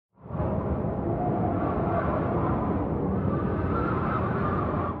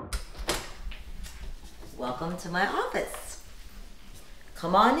welcome to my office.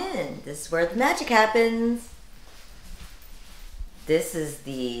 Come on in. This is where the magic happens. This is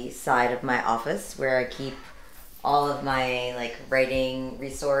the side of my office where I keep all of my like writing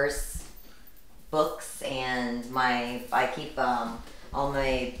resource books, and I keep all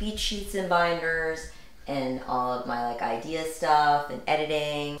my beat sheets and binders, and all of my like idea stuff and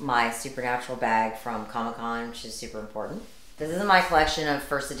editing. My supernatural bag from Comic-Con, which is super important. This is my collection of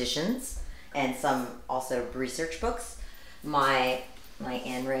first editions and some also research books. My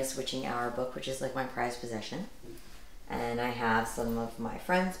Anne Rice Witching Hour book, which is like my prized possession. And I have some of my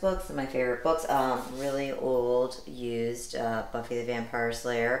friends' books and my favorite books. Really old, used Buffy the Vampire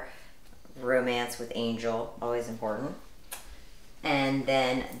Slayer, Romance with Angel, always important. And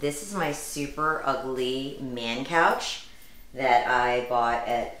then this is my super ugly man couch that I bought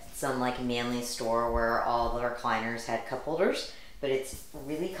at some like manly store where all the recliners had cup holders, but it's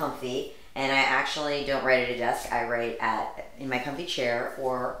really comfy. And I actually don't write at a desk. I write in my comfy chair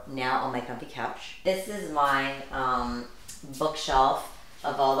or now on my comfy couch. This is my bookshelf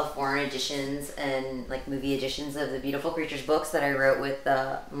of all the foreign editions and like movie editions of the Beautiful Creatures books that I wrote with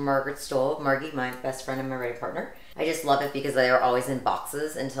Margaret Stoll, Margie, my best friend and my writing partner. I just love it because they were always in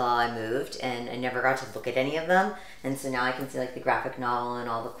boxes until I moved, and I never got to look at any of them. And so now I can see like the graphic novel and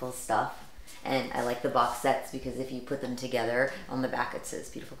all the cool stuff. And I like the box sets because if you put them together, on the back it says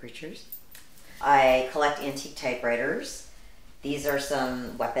Beautiful Creatures. I collect antique typewriters. These are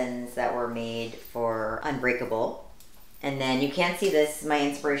some weapons that were made for Unbreakable. And then you can't see this, my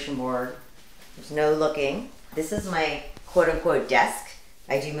inspiration board. There's no looking. This is my quote-unquote desk.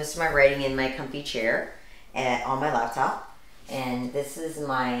 I do most of my writing in my comfy chair and on my laptop. And this is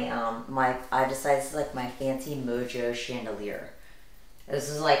my, I decided this is like my fancy Mojo chandelier.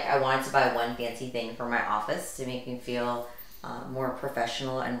 This is like, I wanted to buy one fancy thing for my office to make me feel more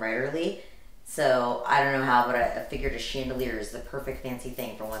professional and writerly. So I don't know how, but I figured a chandelier is the perfect fancy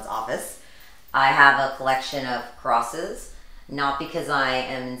thing for one's office. I have a collection of crosses, not because I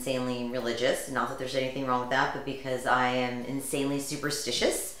am insanely religious, not that there's anything wrong with that, but because I am insanely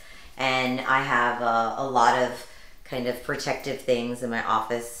superstitious. And I have a lot of kind of protective things in my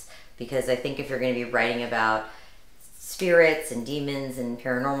office, because I think if you're going to be writing about spirits and demons and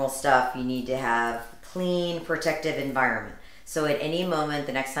paranormal stuff, you need to have clean, protective environment. So at any moment,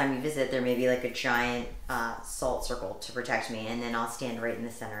 the next time you visit, there may be like a giant salt circle to protect me, and then I'll stand right in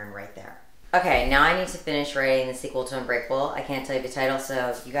the center and right there. Okay, now I need to finish writing the sequel to Unbreakable. I can't tell you the title,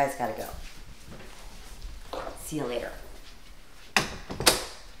 so you guys gotta go. See you later.